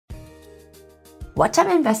What type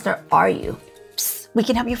of investor are you? We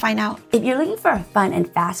can help you find out. If you're looking for a fun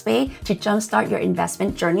and fast way to jumpstart your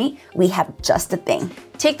investment journey, we have just the thing.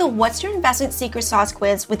 Take the What's Your Investment Secret Sauce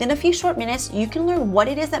quiz. Within a few short minutes, you can learn what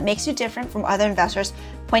it is that makes you different from other investors,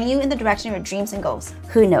 pointing you in the direction of your dreams and goals.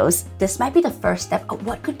 Who knows? This might be the first step of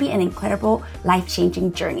what could be an incredible,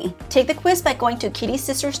 life-changing journey. Take the quiz by going to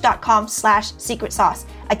kittysisters.com/secret sauce.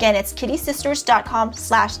 Again, it's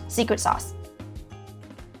kittysisters.com/secret sauce.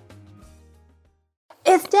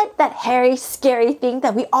 Is debt that hairy, scary thing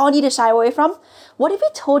that we all need to shy away from? What if we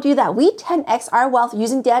told you that we 10x our wealth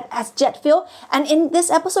using debt as jet fuel? And in this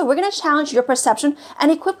episode, we're going to challenge your perception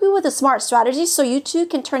and equip you with a smart strategy so you too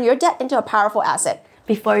can turn your debt into a powerful asset.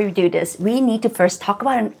 Before we do this, we need to first talk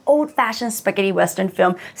about an old-fashioned spaghetti western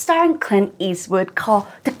film starring Clint Eastwood called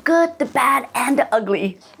The Good, the Bad, and the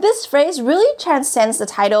Ugly. This phrase really transcends the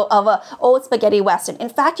title of an old spaghetti western. In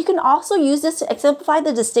fact, you can also use this to exemplify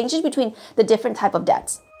the distinction between the different type of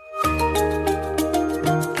debts.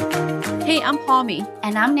 Hey, I'm Palmy.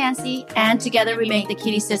 And I'm Nancy. And together we make the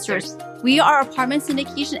Kitty Sisters. We are apartment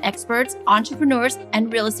syndication experts, entrepreneurs,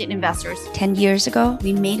 and real estate investors. 10 years ago,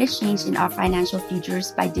 we made a change in our financial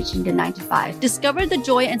futures by ditching the 9-to-5. Discovered the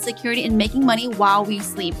joy and security in making money while we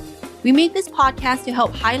sleep. We made this podcast to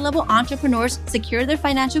help high-level entrepreneurs secure their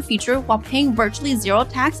financial future while paying virtually zero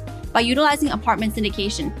tax by utilizing apartment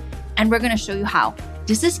syndication. And we're going to show you how.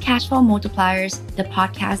 This is Cashflow Multipliers, the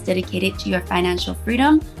podcast dedicated to your financial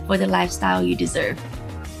freedom for the lifestyle you deserve.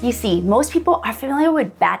 You see, most people are familiar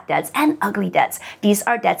with bad debts and ugly debts. These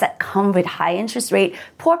are debts that come with high interest rate,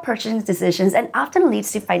 poor purchasing decisions, and often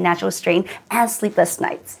leads to financial strain and sleepless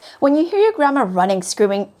nights. When you hear your grandma running,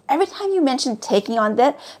 screaming, every time you mention taking on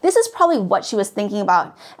debt, this is probably what she was thinking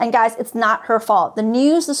about. And guys, it's not her fault. The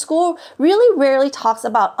news, the school really rarely talks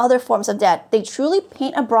about other forms of debt. They truly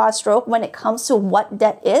paint a broad stroke when it comes to what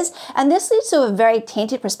debt is, and this leads to a very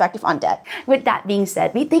tainted perspective on debt. With that being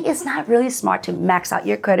said, we think it's not really smart to max out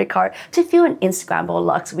your credit card to fuel an Instagrammable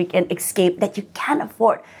luxe weekend escape that you can't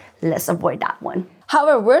afford. Let's avoid that one.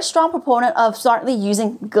 However, we're a strong proponent of smartly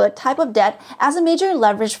using good type of debt as a major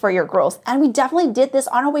leverage for your growth. And we definitely did this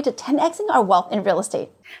on our way to 10xing our wealth in real estate.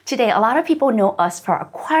 Today, a lot of people know us for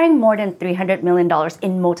acquiring more than $300 million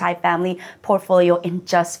in multifamily portfolio in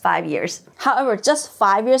just 5 years. However, just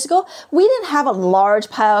 5 years ago, we didn't have a large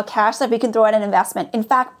pile of cash that we can throw at an investment. In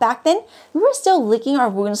fact, back then, we were still licking our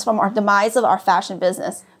wounds from our demise of our fashion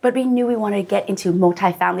business. But we knew we wanted to get into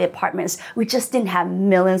multifamily apartments. We just didn't have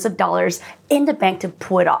millions of dollars in the bank to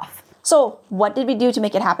pull it off. So what did we do to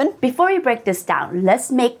make it happen? Before we break this down, let's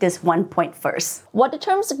make this one point first. What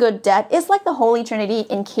determines a good debt is like the Holy Trinity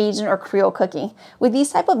in Cajun or Creole cooking. With these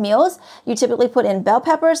type of meals, you typically put in bell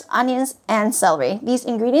peppers, onions, and celery. These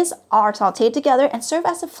ingredients are sauteed together and serve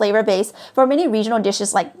as a flavor base for many regional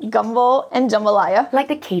dishes like gumbo and jambalaya. Like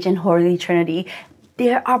the Cajun Holy Trinity,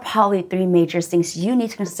 there are probably 3 major things you need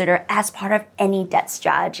to consider as part of any debt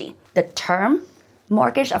strategy: the term,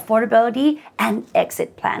 mortgage affordability, and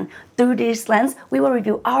exit plan. Through this lens, we will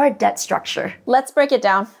review our debt structure. Let's break it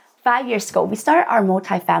down. 5 years ago, we started our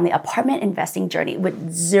multifamily apartment investing journey with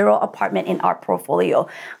 0 apartment in our portfolio.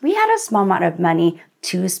 We had a small amount of money,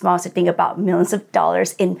 too small to think about millions of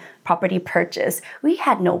dollars in property purchase. We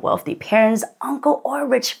had no wealthy parents, uncle, or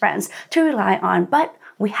rich friends to rely on, but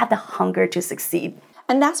we had the hunger to succeed.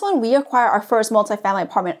 And that's when we acquired our first multifamily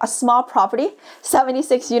apartment, a small property,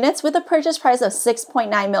 76 units with a purchase price of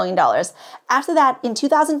 $6.9 million. After that, in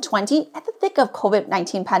 2020, at the thick of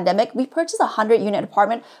COVID-19 pandemic, we purchased a 100-unit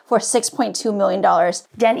apartment for $6.2 million.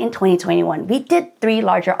 Then in 2021, we did 3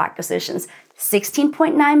 larger acquisitions,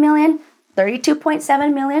 $16.9 million,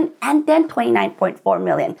 $32.7 million, and then $29.4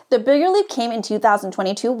 million. The bigger leap came in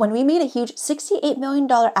 2022 when we made a huge $68 million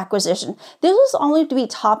acquisition. This was only to be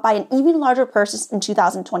topped by an even larger purchase in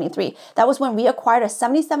 2023. That was when we acquired a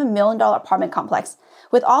 $77 million apartment complex.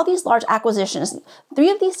 With all these large acquisitions, 3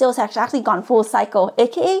 of these deals have actually gone full cycle,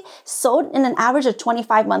 aka sold in an average of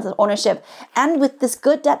 25 months of ownership. And with this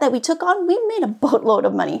good debt that we took on, we made a boatload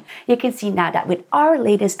of money. You can see now that with our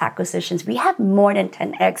latest acquisitions, we have more than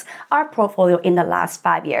 10x our portfolio in the last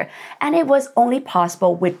 5 years. And it was only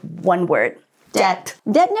possible with one word: debt.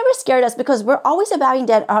 Debt never scared us because we're always evaluating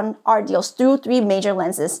debt on our deals through 3 major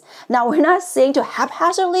lenses. Now, we're not saying to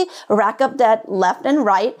haphazardly rack up debt left and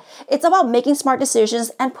right. It's about making smart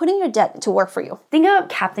decisions and putting your debt to work for you. Think about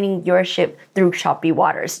captaining your ship through choppy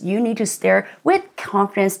waters. You need to steer with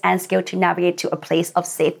confidence and skill to navigate to a place of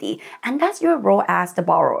safety. And that's your role as the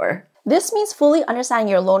borrower. This means fully understanding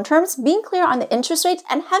your loan terms, being clear on the interest rates,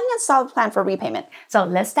 and having a solid plan for repayment. So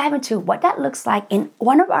let's dive into what that looks like in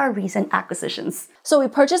one of our recent acquisitions. So we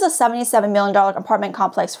purchased a $77 million apartment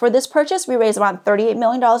complex. For this purchase, we raised around $38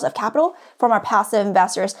 million of capital from our passive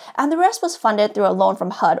investors, and the rest was funded through a loan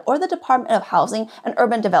from HUD, or the Department of Housing and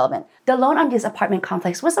Urban Development. The loan on this apartment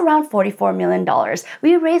complex was around $44 million.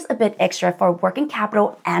 We raised a bit extra for working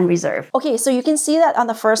capital and reserve. Okay, so you can see that on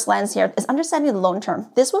the first lens here is understanding the loan term.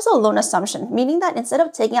 This was a loan assumption, meaning that instead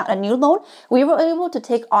of taking out a new loan, we were able to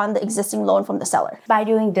take on the existing loan from the seller. By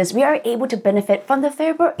doing this, we are able to benefit from the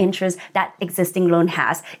favorable interest that existing loan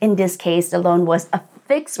has. In this case, the loan was a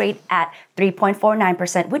fixed rate at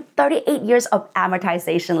 3.49% with 38 years of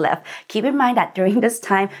amortization left. Keep in mind that during this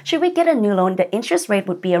time, should we get a new loan, the interest rate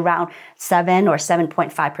would be around 7 or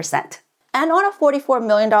 7.5%. And on a $44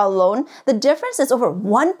 million loan, the difference is over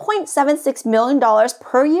 $1.76 million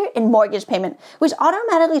per year in mortgage payment, which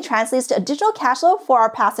automatically translates to additional cash flow for our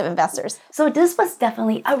passive investors. So this was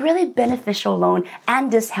definitely a really beneficial loan, and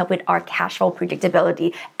this helped with our cash flow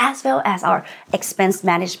predictability as well as our expense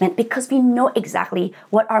management because we know exactly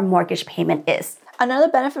what our mortgage payment is. Another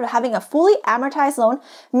benefit of having a fully amortized loan,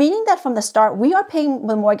 meaning that from the start, we are paying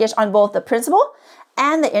the mortgage on both the principal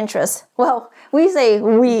and the interest. Well, we say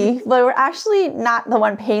we, but we're actually not the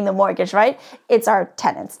one paying the mortgage, right? It's our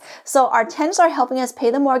tenants. So our tenants are helping us pay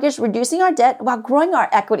the mortgage, reducing our debt while growing our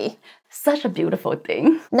equity. Such a beautiful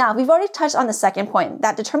thing. Now, we've already touched on the second point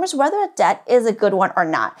that determines whether a debt is a good one or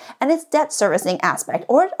not, and it's debt servicing aspect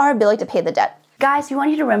or our ability to pay the debt. Guys, we want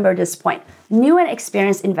you to remember this point. New and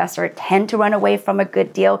experienced investors tend to run away from a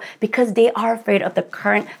good deal because they are afraid of the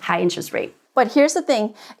current high interest rate. But here's the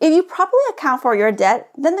thing, if you properly account for your debt,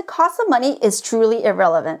 then the cost of money is truly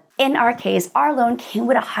irrelevant. In our case, our loan came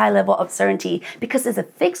with a high level of certainty because it's a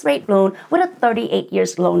fixed rate loan with a 38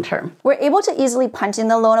 years loan term. We're able to easily punch in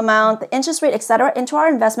the loan amount, the interest rate, etc. into our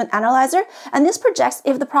investment analyzer, and this projects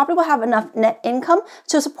if the property will have enough net income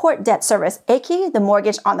to support debt service, aka the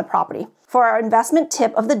mortgage on the property. For our investment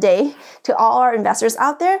tip of the day to all our investors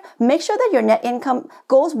out there, make sure that your net income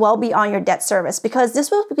goes well beyond your debt service because this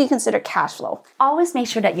will be considered cash flow. Always make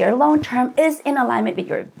sure that your loan term is in alignment with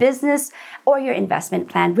your business or your investment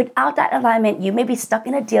plan. Without that alignment, you may be stuck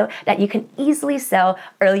in a deal that you can easily sell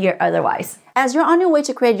earlier otherwise. As you're on your way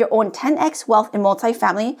to create your own 10x wealth in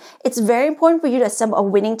multifamily, it's very important for you to assemble a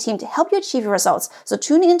winning team to help you achieve your results. So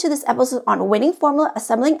tune into this episode on Winning Formula,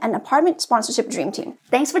 Assembling an Apartment Sponsorship Dream Team.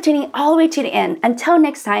 Thanks for tuning all the way to the end. Until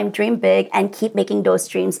next time, dream big and keep making those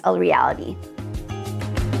dreams a reality.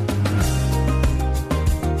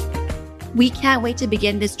 We can't wait to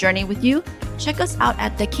begin this journey with you. Check us out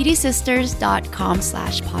at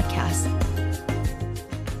thekittysisters.com/podcast.